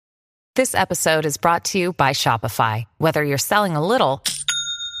This episode is brought to you by Shopify. Whether you're selling a little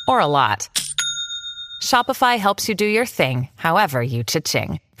or a lot, Shopify helps you do your thing, however you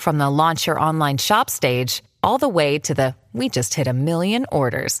cha-ching. From the launch your online shop stage, all the way to the we just hit 1 million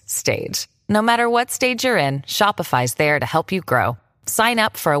orders stage. No matter what stage you're in, Shopify's there to help you grow. Sign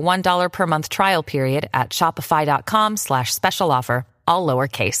up for a $1 per month trial period at shopify.com/special offer, all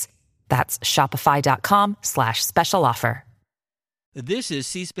lowercase. That's shopify.com/special offer. This is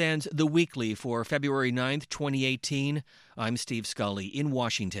C-SPAN's The Weekly for February 9th, 2018. I'm Steve Scully in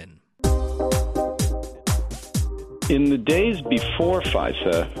Washington. In the days before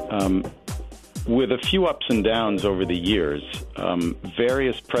FISA, with a few ups and downs over the years,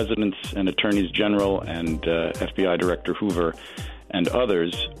 various presidents and attorneys general and FBI Director Hoover and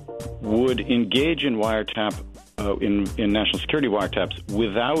others would engage in wiretap, in national security wiretaps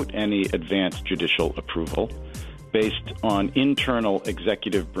without any advanced judicial approval, based on internal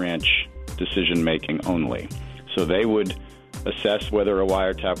executive branch decision-making only. So they would assess whether a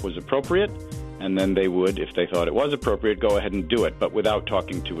wiretap was appropriate, and then they would, if they thought it was appropriate, go ahead and do it, but without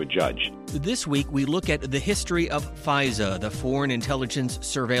talking to a judge. This week, we look at the history of FISA, the Foreign Intelligence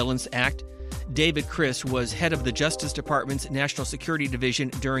Surveillance Act. David Criss was head of the Justice Department's National Security Division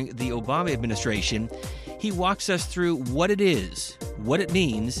during the Obama administration. He walks us through what it is, what it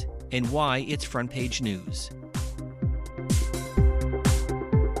means, and why it's front-page news.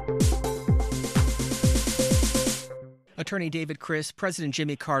 Attorney David Criss, President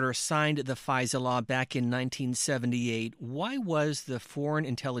Jimmy Carter signed the FISA law back in 1978. Why was the Foreign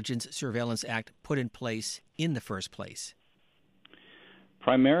Intelligence Surveillance Act put in place in the first place?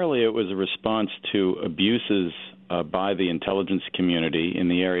 Primarily, it was a response to abuses by the intelligence community in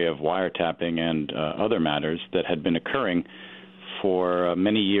the area of wiretapping and other matters that had been occurring for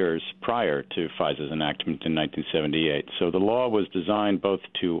many years prior to FISA's enactment in 1978. So the law was designed both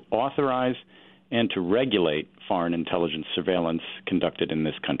to authorize and to regulate foreign intelligence surveillance conducted in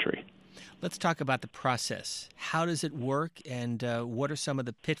this country. Let's talk about the process. How does it work, and what are some of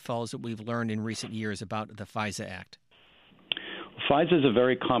the pitfalls that we've learned in recent years about the FISA Act? FISA is a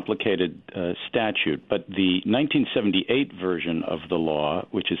very complicated statute, but the 1978 version of the law,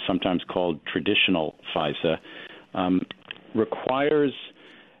 which is sometimes called traditional FISA, requires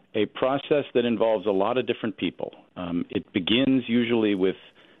a process that involves a lot of different people. It begins usually with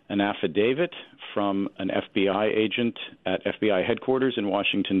an affidavit from an FBI agent at FBI headquarters in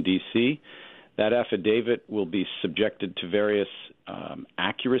Washington, D.C. That affidavit will be subjected to various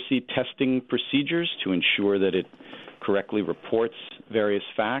accuracy testing procedures to ensure that it correctly reports various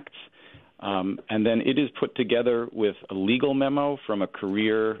facts. And then it is put together with a legal memo from a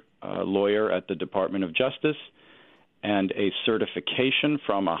career lawyer at the Department of Justice and a certification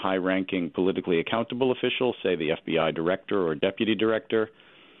from a high-ranking politically accountable official, say the FBI director or deputy director.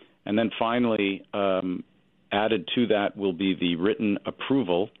 And then finally, added to that will be the written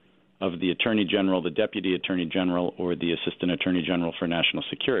approval of the Attorney General, the Deputy Attorney General, or the Assistant Attorney General for National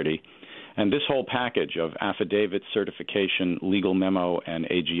Security. And this whole package of affidavit, certification, legal memo, and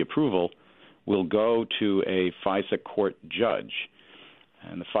AG approval will go to a FISA court judge.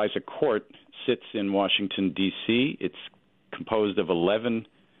 And the FISA court sits in Washington, D.C. It's composed of 11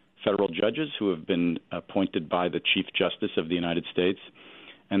 federal judges who have been appointed by the Chief Justice of the United States.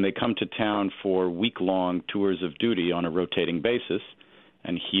 And they come to town for week-long tours of duty on a rotating basis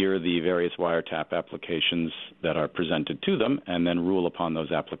and hear the various wiretap applications that are presented to them and then rule upon those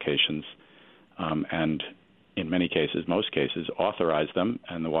applications and, in many cases, most cases, authorize them,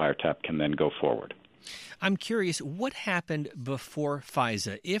 and the wiretap can then go forward. I'm curious, what happened before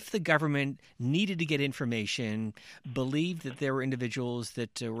FISA? If the government needed to get information, believed that there were individuals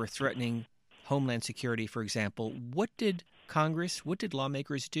that were threatening Homeland Security, for example, what did Congress, what did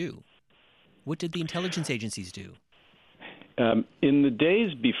lawmakers do? What did the intelligence agencies do? In the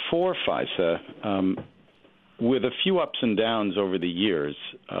days before FISA, with a few ups and downs over the years,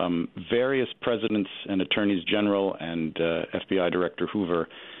 various presidents and attorneys general and FBI Director Hoover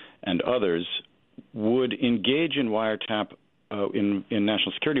and others would engage in wiretap, in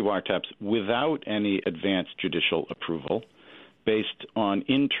national security wiretaps without any advanced judicial approval, based on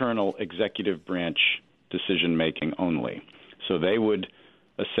internal executive branch decision-making only. So they would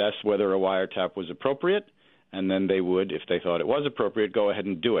assess whether a wiretap was appropriate, and then they would, if they thought it was appropriate, go ahead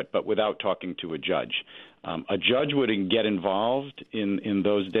and do it, but without talking to a judge. A judge would get involved in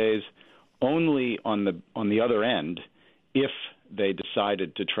those days only on the other end if they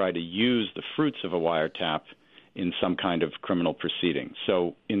decided to try to use the fruits of a wiretap in some kind of criminal proceeding.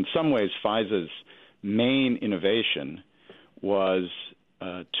 So in some ways, FISA's main innovation was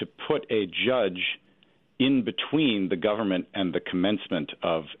to put a judge in between the government and the commencement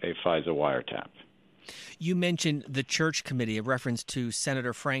of a FISA wiretap. You mentioned the Church Committee, a reference to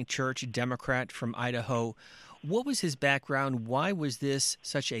Senator Frank Church, Democrat from Idaho. What was his background? Why was this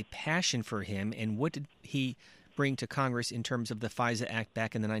such a passion for him? And what did he bring to Congress in terms of the FISA Act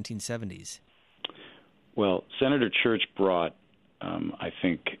back in the 1970s? Well, Senator Church brought, I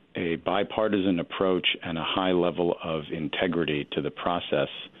think, a bipartisan approach and a high level of integrity to the process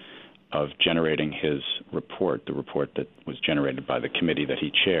of generating his report, the report that was generated by the committee that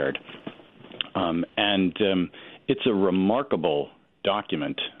he chaired. It's a remarkable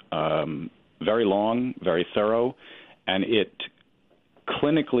document, very long, very thorough, and it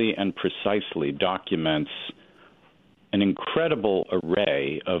clinically and precisely documents an incredible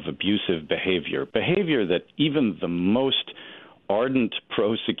array of abusive behavior that even the most ardent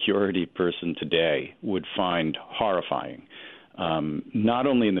pro-security person today would find horrifying, not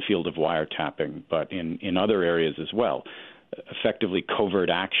only in the field of wiretapping, but in other areas as well. Effectively covert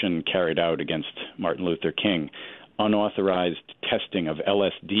action carried out against Martin Luther King, unauthorized testing of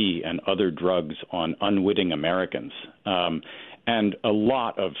LSD and other drugs on unwitting Americans, and a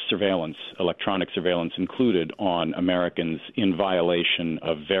lot of surveillance, electronic surveillance included, on Americans in violation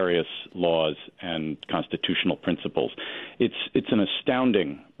of various laws and constitutional principles. It's an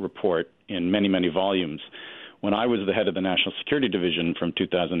astounding report in many, many volumes. When I was the head of the National Security Division from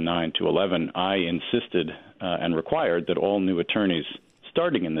 2009 to 11, I insisted and required that all new attorneys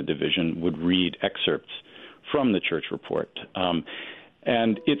starting in the division would read excerpts from the Church report.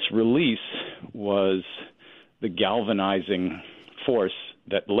 And its release was the galvanizing force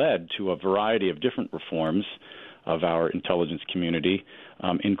that led to a variety of different reforms of our intelligence community,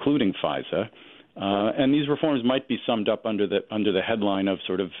 including FISA. And these reforms might be summed up under the headline of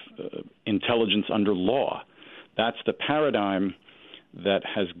sort of intelligence under law. That's the paradigm that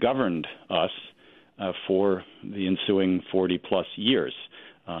has governed us for the ensuing 40-plus years.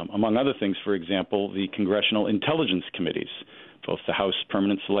 Among other things, for example, the Congressional Intelligence Committees, both the House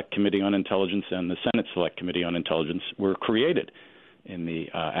Permanent Select Committee on Intelligence and the Senate Select Committee on Intelligence, were created in the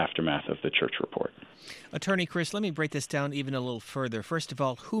aftermath of the Church report. Attorney Chris, let me break this down even a little further. First of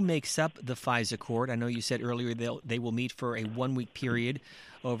all, who makes up the FISA court? I know you said earlier they will meet for a one-week period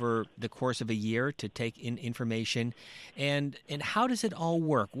over the course of a year to take in information. And how does it all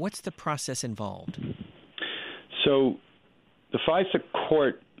work? What's the process involved? So the FISA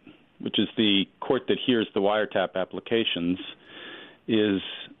court, which is the court that hears the wiretap applications, is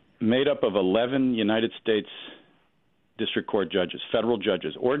made up of 11 United States district court judges, federal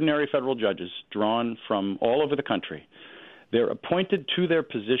judges, ordinary federal judges drawn from all over the country. They're appointed to their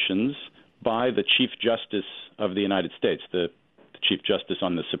positions by the Chief Justice of the United States, the Chief Justice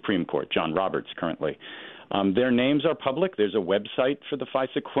on the Supreme Court, John Roberts, currently. Their names are public. There's a website for the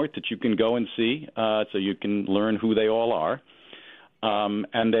FISA court that you can go and see, so you can learn who they all are.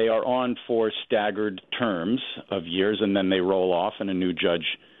 And they are on for staggered terms of years, and then they roll off, and a new judge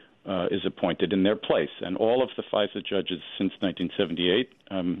is appointed in their place. And all of the FISA judges since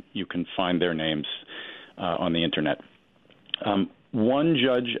 1978, you can find their names on the Internet. One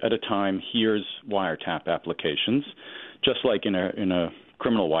judge at a time hears wiretap applications, just like in a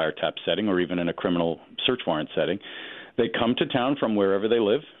criminal wiretap setting or even in a criminal search warrant setting. They come to town from wherever they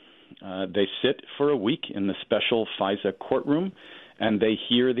live. They sit for a week in the special FISA courtroom, and they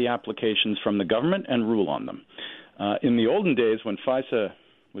hear the applications from the government and rule on them. In the olden days, when FISA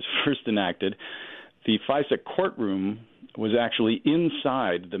was first enacted, the FISA courtroom was actually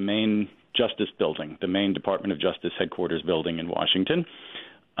inside the main Justice building, the main Department of Justice headquarters building in Washington.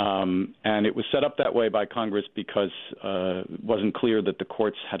 And it was set up that way by Congress because it wasn't clear that the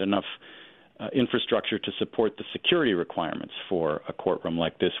courts had enough infrastructure to support the security requirements for a courtroom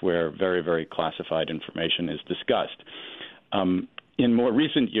like this, where very, very classified information is discussed. In more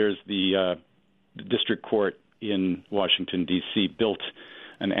recent years, the district court in Washington, D.C. built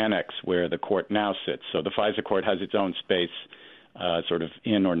an annex where the court now sits. So the FISA court has its own space sort of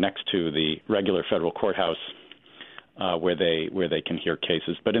in or next to the regular federal courthouse where they can hear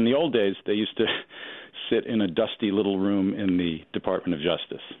cases. But in the old days, they used to sit in a dusty little room in the Department of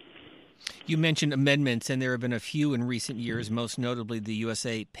Justice. You mentioned amendments, and there have been a few in recent years, most notably the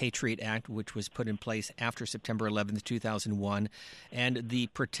USA Patriot Act, which was put in place after September 11th, 2001, and the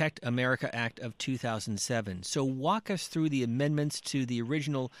Protect America Act of 2007. So walk us through the amendments to the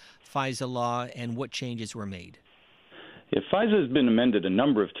original FISA law and what changes were made. Yeah, FISA has been amended a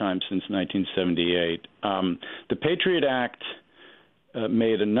number of times since 1978. The Patriot Act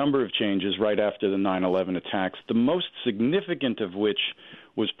made a number of changes right after the 9/11 attacks, the most significant of which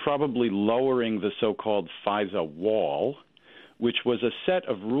was probably lowering the so-called FISA wall, which was a set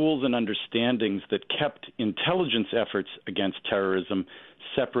of rules and understandings that kept intelligence efforts against terrorism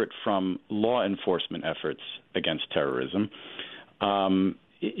separate from law enforcement efforts against terrorism.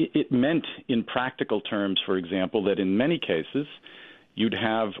 It meant in practical terms, for example, that in many cases you'd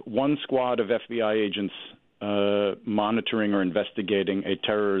have one squad of FBI agents monitoring or investigating a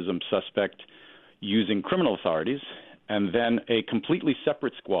terrorism suspect using criminal authorities, and then a completely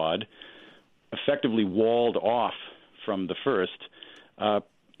separate squad effectively walled off from the first,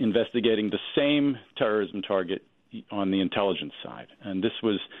 investigating the same terrorism target on the intelligence side. And this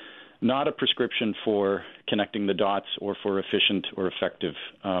was not a prescription for connecting the dots or for efficient or effective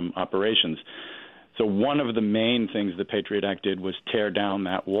operations. So one of the main things the Patriot Act did was tear down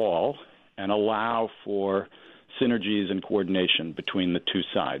that wall and allow for synergies and coordination between the two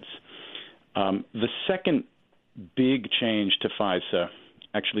sides. The second big change to FISA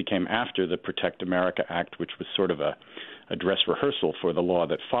actually came after the Protect America Act, which was sort of a dress rehearsal for the law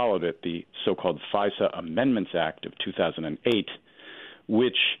that followed it, the so-called FISA Amendments Act of 2008,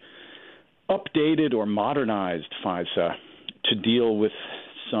 which updated or modernized FISA to deal with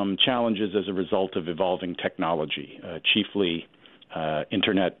some challenges as a result of evolving technology, chiefly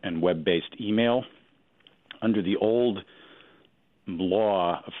internet and web-based email. Under the old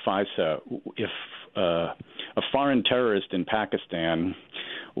law of FISA, if a foreign terrorist in Pakistan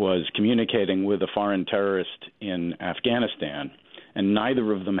was communicating with a foreign terrorist in Afghanistan, and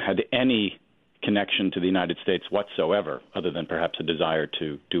neither of them had any connection to the United States whatsoever, other than perhaps a desire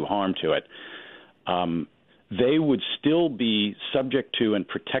to do harm to it, they would still be subject to and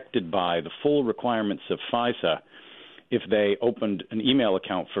protected by the full requirements of FISA if they opened an email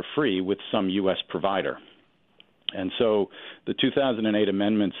account for free with some U.S. provider. And so the 2008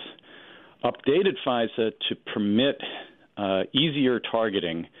 amendments updated FISA to permit easier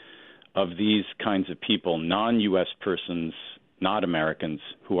targeting of these kinds of people, non-U.S. persons, not Americans,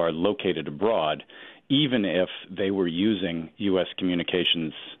 who are located abroad, even if they were using U.S.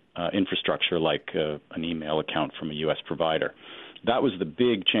 communications infrastructure like an email account from a U.S. provider. That was the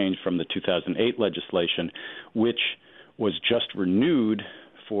big change from the 2008 legislation, which was just renewed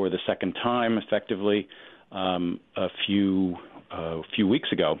for the second time, effectively, a few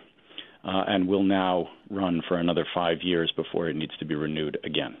weeks ago, and will now run for another 5 years before it needs to be renewed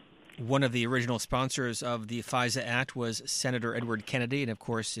again. One of the original sponsors of the FISA Act was Senator Edward Kennedy, and of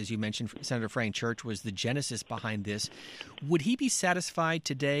course, as you mentioned, Senator Frank Church was the genesis behind this. Would he be satisfied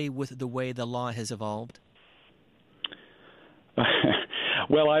today with the way the law has evolved?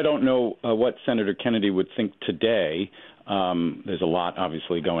 Well, I don't know what Senator Kennedy would think today. There's a lot,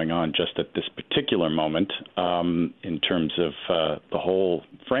 obviously, going on just at this particular moment in terms of the whole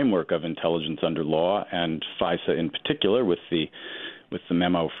framework of intelligence under law, and FISA in particular, with the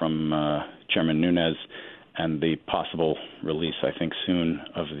memo from Chairman Nunes and the possible release, I think, soon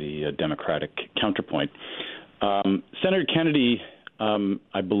of the Democratic counterpoint. Senator Kennedy,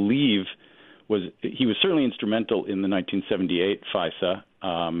 I believe, was certainly instrumental in the 1978 FISA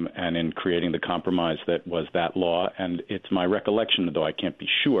and in creating the compromise that was that law. And it's my recollection, though I can't be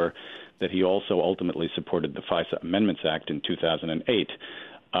sure, that he also ultimately supported the FISA Amendments Act in 2008.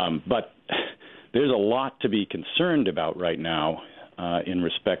 But there's a lot to be concerned about right now in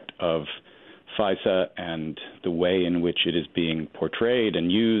respect of FISA and the way in which it is being portrayed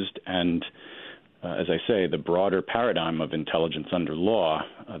and used, and, as I say, the broader paradigm of intelligence under law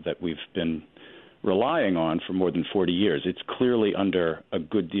that we've been relying on for more than 40 years. It's clearly under a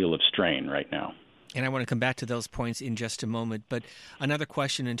good deal of strain right now. And I want to come back to those points in just a moment. But another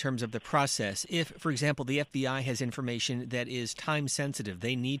question in terms of the process. If, for example, the FBI has information that is time sensitive,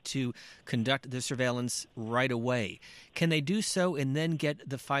 they need to conduct the surveillance right away. Can they do so and then get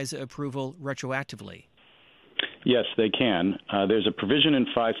the FISA approval retroactively? Yes, they can. There's a provision in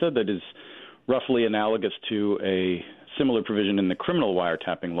FISA that is roughly analogous to a similar provision in the criminal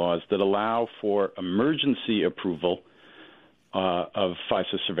wiretapping laws that allow for emergency approval of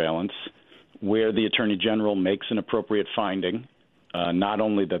FISA surveillance, where the Attorney General makes an appropriate finding, not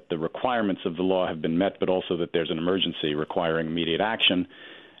only that the requirements of the law have been met, but also that there's an emergency requiring immediate action,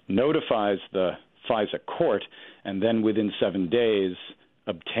 notifies the FISA court, and then within 7 days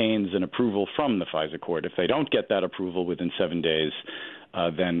obtains an approval from the FISA court. If they don't get that approval within 7 days,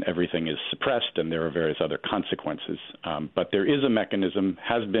 then everything is suppressed and there are various other consequences. But there is a mechanism,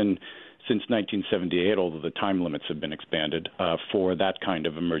 has been since 1978, although the time limits have been expanded, for that kind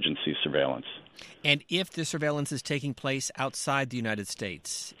of emergency surveillance. And if the surveillance is taking place outside the United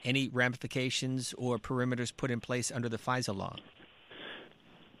States, any ramifications or perimeters put in place under the FISA law?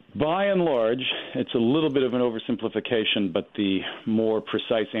 By and large, it's a little bit of an oversimplification, but the more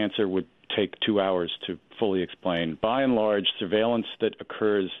precise answer would take 2 hours to fully explain. By and large, surveillance that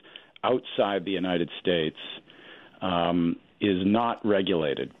occurs outside the United States is not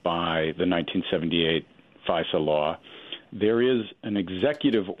regulated by the 1978 FISA law. There is an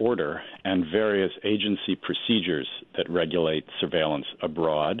executive order and various agency procedures that regulate surveillance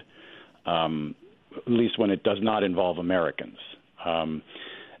abroad, at least when it does not involve Americans. And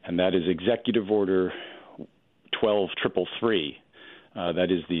that is Executive Order 12333.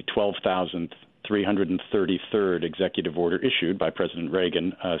 That is the 12,333rd executive order issued by President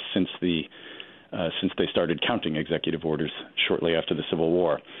Reagan since they started counting executive orders shortly after the Civil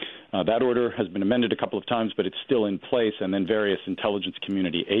War. That order has been amended a couple of times, but it's still in place, and then various intelligence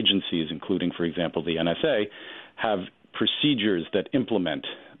community agencies, including, for example, the NSA, have procedures that implement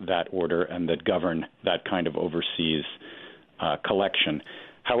that order and that govern that kind of overseas collection.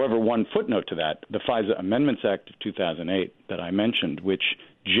 However, one footnote to that, the FISA Amendments Act of 2008 that I mentioned, which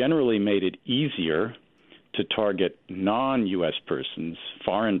generally made it easier to target non-U.S. persons,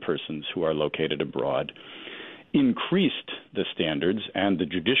 foreign persons who are located abroad, increased the standards and the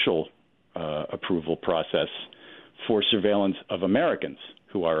judicial approval process for surveillance of Americans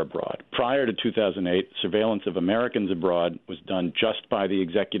who are abroad. Prior to 2008, surveillance of Americans abroad was done just by the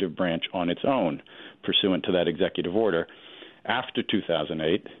executive branch on its own, pursuant to that executive order. After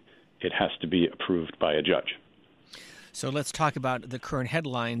 2008, it has to be approved by a judge. So let's talk about the current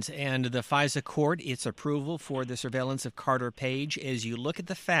headlines and the FISA court, its approval for the surveillance of Carter Page. As you look at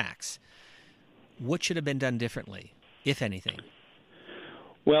the facts, what should have been done differently, if anything?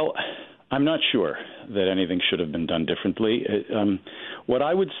 Well, I'm not sure that anything should have been done differently. What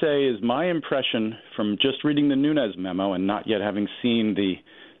I would say is my impression from just reading the Nunes memo and not yet having seen the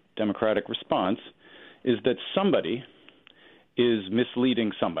Democratic response is that somebody is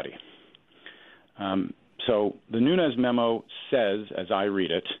misleading somebody. So the Nunes memo says, as I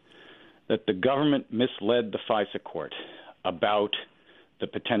read it, that the government misled the FISA court about the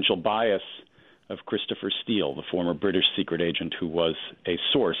potential bias of Christopher Steele, the former British secret agent who was a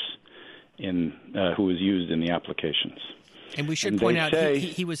source who was used in the applications. And we should point out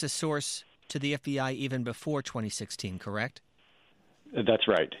he was a source to the FBI even before 2016, correct? That's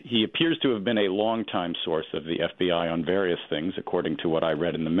right. He appears to have been a longtime source of the FBI on various things, according to what I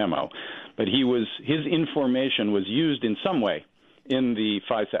read in the memo. But his information was used in some way in the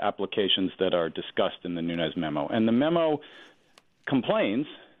FISA applications that are discussed in the Nunes memo. And the memo complains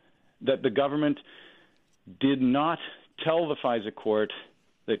that the government did not tell the FISA court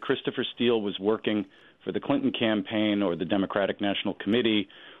that Christopher Steele was working for the Clinton campaign or the Democratic National Committee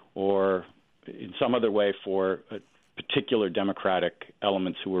or in some other way for particular Democratic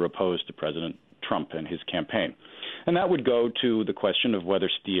elements who were opposed to President Trump and his campaign. And that would go to the question of whether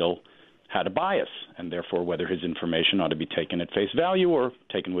Steele had a bias and therefore whether his information ought to be taken at face value or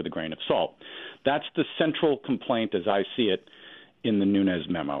taken with a grain of salt. That's the central complaint as I see it in the Nunes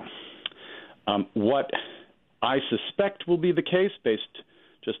memo. What I suspect will be the case, based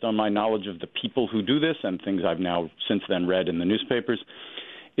just on my knowledge of the people who do this and things I've now since then read in the newspapers,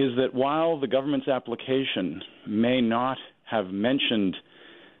 is that while the government's application may not have mentioned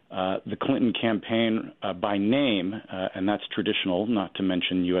the Clinton campaign by name, and that's traditional not to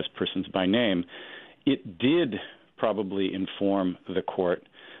mention U.S. persons by name, it did probably inform the court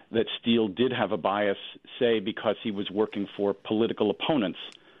that Steele did have a bias, say, because he was working for political opponents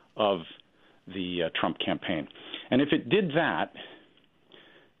of the Trump campaign. And if it did that,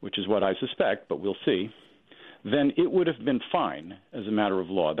 which is what I suspect, but we'll see, then it would have been fine as a matter of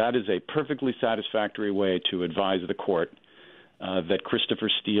law. That is a perfectly satisfactory way to advise the court that Christopher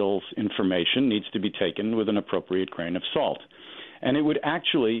Steele's information needs to be taken with an appropriate grain of salt. And it would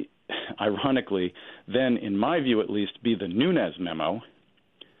actually, ironically, then, in my view at least, be the Nunes memo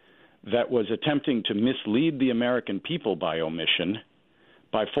that was attempting to mislead the American people by omission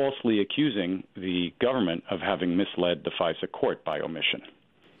by falsely accusing the government of having misled the FISA court by omission.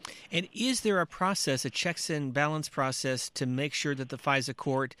 And is there a process, a checks and balance process, to make sure that the FISA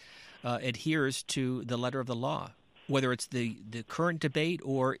court adheres to the letter of the law, whether it's the current debate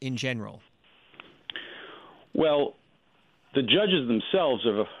or in general? Well, the judges themselves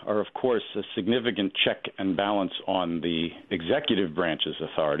are, of course, a significant check and balance on the executive branch's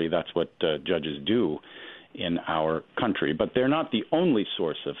authority. That's what judges do in our country. But they're not the only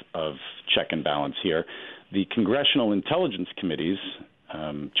source of check and balance here. The Congressional Intelligence Committees,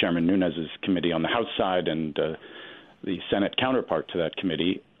 Chairman Nunes' committee on the House side and the Senate counterpart to that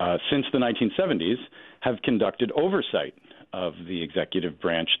committee, since the 1970s, have conducted oversight of the executive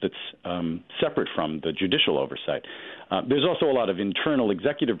branch that's separate from the judicial oversight. There's also a lot of internal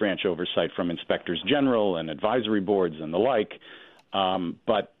executive branch oversight from inspectors general and advisory boards and the like.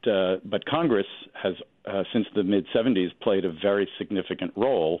 But Congress has, since the mid-'70s, played a very significant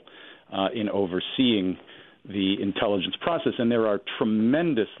role in overseeing the intelligence process, and there are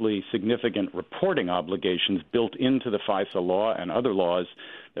tremendously significant reporting obligations built into the FISA law and other laws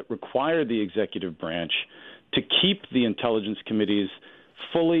that require the executive branch to keep the intelligence committees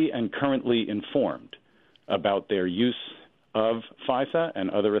fully and currently informed about their use of FISA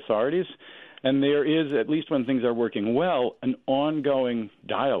and other authorities. And there is, at least when things are working well, an ongoing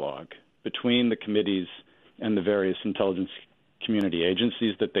dialogue between the committees and the various intelligence community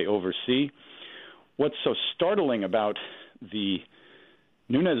agencies that they oversee. What's so startling about the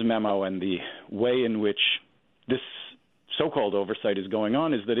Nunes memo and the way in which this so-called oversight is going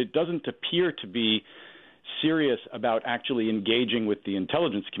on is that it doesn't appear to be serious about actually engaging with the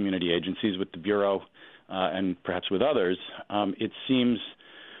intelligence community agencies, with the Bureau and perhaps with others. It seems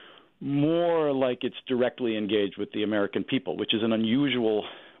more like it's directly engaged with the American people, which is an unusual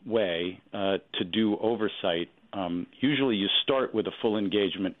way to do oversight. Usually you start with a full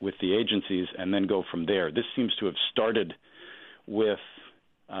engagement with the agencies and then go from there. This seems to have started with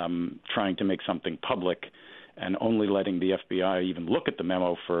trying to make something public and only letting the FBI even look at the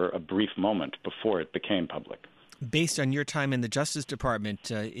memo for a brief moment before it became public. Based on your time in the Justice Department,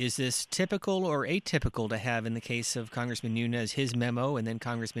 is this typical or atypical to have in the case of Congressman Nunes, his memo, and then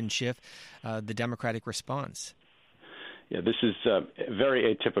Congressman Schiff, the Democratic response? Yeah, this is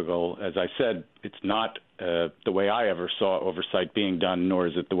very atypical. As I said, it's not the way I ever saw oversight being done, nor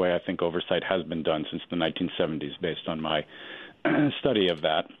is it the way I think oversight has been done since the 1970s, based on my study of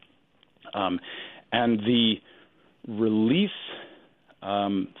that. And the release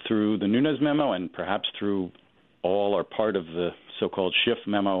through the Nunes memo and perhaps through all or part of the so-called Schiff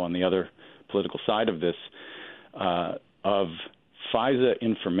memo on the other political side of this, of FISA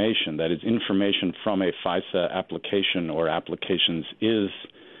information, that is information from a FISA application or applications, is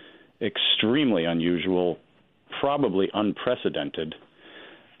extremely unusual, probably unprecedented.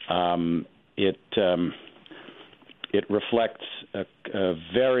 It reflects a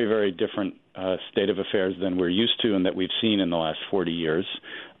very, very different state of affairs than we're used to and that we've seen in the last 40 years.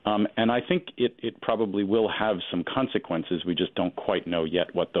 And I think it probably will have some consequences. We just don't quite know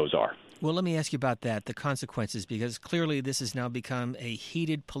yet what those are. Well, let me ask you about that, the consequences, because clearly this has now become a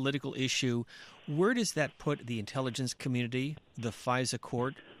heated political issue. Where does that put the intelligence community, the FISA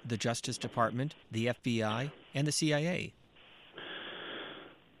court, the Justice Department, the FBI, and the CIA?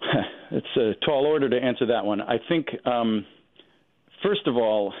 It's a tall order to answer that one. I think, first of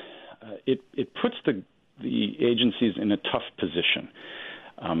all, it puts the agencies in a tough position.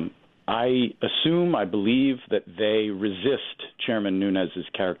 I believe that they resist Chairman Nunes'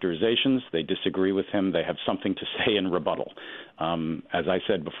 characterizations. They disagree with him. They have something to say in rebuttal. As I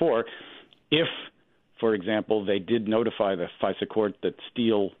said before, if, for example, they did notify the FISA court that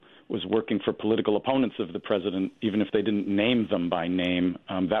Steele was working for political opponents of the president, even if they didn't name them by name,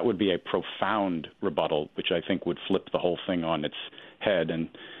 that would be a profound rebuttal, which I think would flip the whole thing on its head. And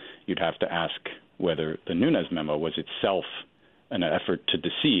you'd have to ask whether the Nunes memo was itself an effort to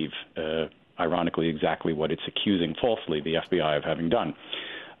deceive, ironically, exactly what it's accusing falsely the FBI of having done.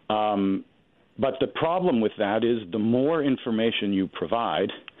 But the problem with that is the more information you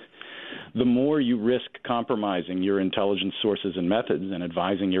provide, the more you risk compromising your intelligence sources and methods and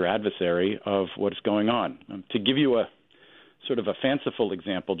advising your adversary of what's going on. To give you a sort of a fanciful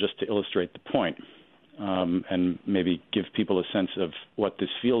example, just to illustrate the point, and maybe give people a sense of what this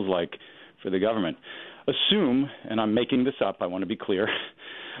feels like for the government. Assume, and I'm making this up, I want to be clear,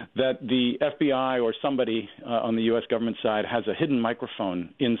 that the FBI or somebody on the U.S. government side has a hidden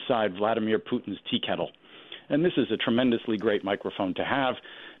microphone inside Vladimir Putin's tea kettle. And this is a tremendously great microphone to have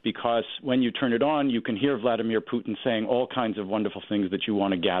because when you turn it on, you can hear Vladimir Putin saying all kinds of wonderful things that you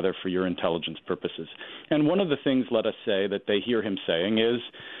want to gather for your intelligence purposes. And one of the things, let us say, that they hear him saying is,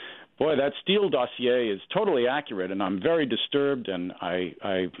 boy, that Steele dossier is totally accurate, and I'm very disturbed, and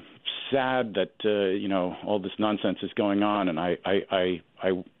I'm sad that all this nonsense is going on, and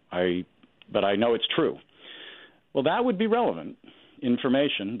but I know it's true. Well, that would be relevant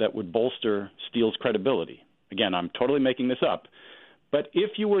information that would bolster Steele's credibility. Again, I'm totally making this up. But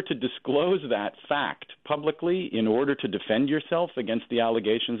if you were to disclose that fact publicly in order to defend yourself against the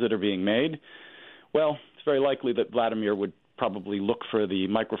allegations that are being made, well, it's very likely that Vladimir would probably look for the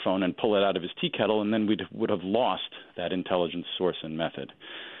microphone and pull it out of his tea kettle, and then we would have lost that intelligence source and method.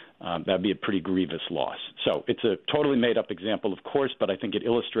 That'd be a pretty grievous loss. So it's a totally made-up example, of course, but I think it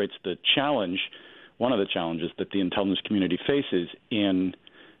illustrates the challenge, one of the challenges that the intelligence community faces in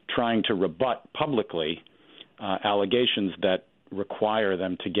trying to rebut publicly allegations that require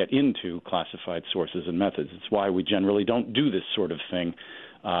them to get into classified sources and methods. It's why we generally don't do this sort of thing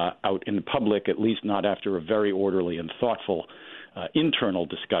out in the public, at least not after a very orderly and thoughtful internal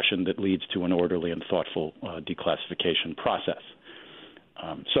discussion that leads to an orderly and thoughtful declassification process.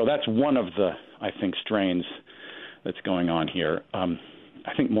 So that's one of the, I think, strains that's going on here.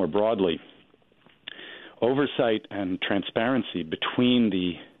 I think more broadly, oversight and transparency between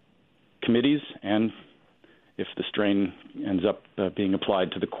the committees, and if the strain ends up being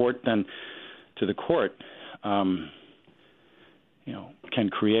applied to the court, then to the court, can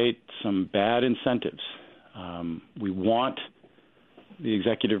create some bad incentives. We want the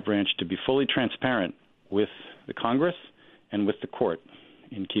executive branch to be fully transparent with the Congress and with the court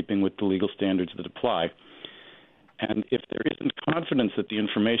in keeping with the legal standards that apply. And if there isn't confidence that the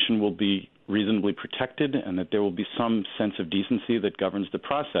information will be reasonably protected and that there will be some sense of decency that governs the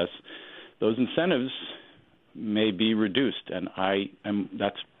process, those incentives may be reduced. And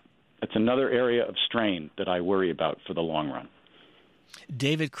that's another area of strain that I worry about for the long run.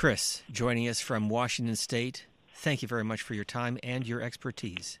 David Criss joining us from Washington State. Thank you very much for your time and your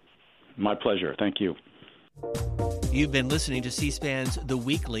expertise. My pleasure. Thank you. You've been listening to C-SPAN's The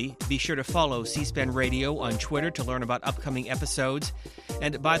Weekly. Be sure to follow C-SPAN Radio on Twitter to learn about upcoming episodes.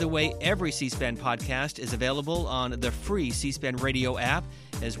 And by the way, every C-SPAN podcast is available on the free C-SPAN Radio app,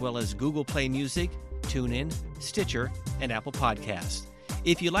 as well as Google Play Music, TuneIn, Stitcher, and Apple Podcasts.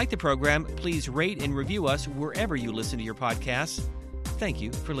 If you like the program, please rate and review us wherever you listen to your podcasts. Thank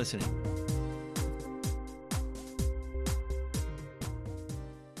you for listening.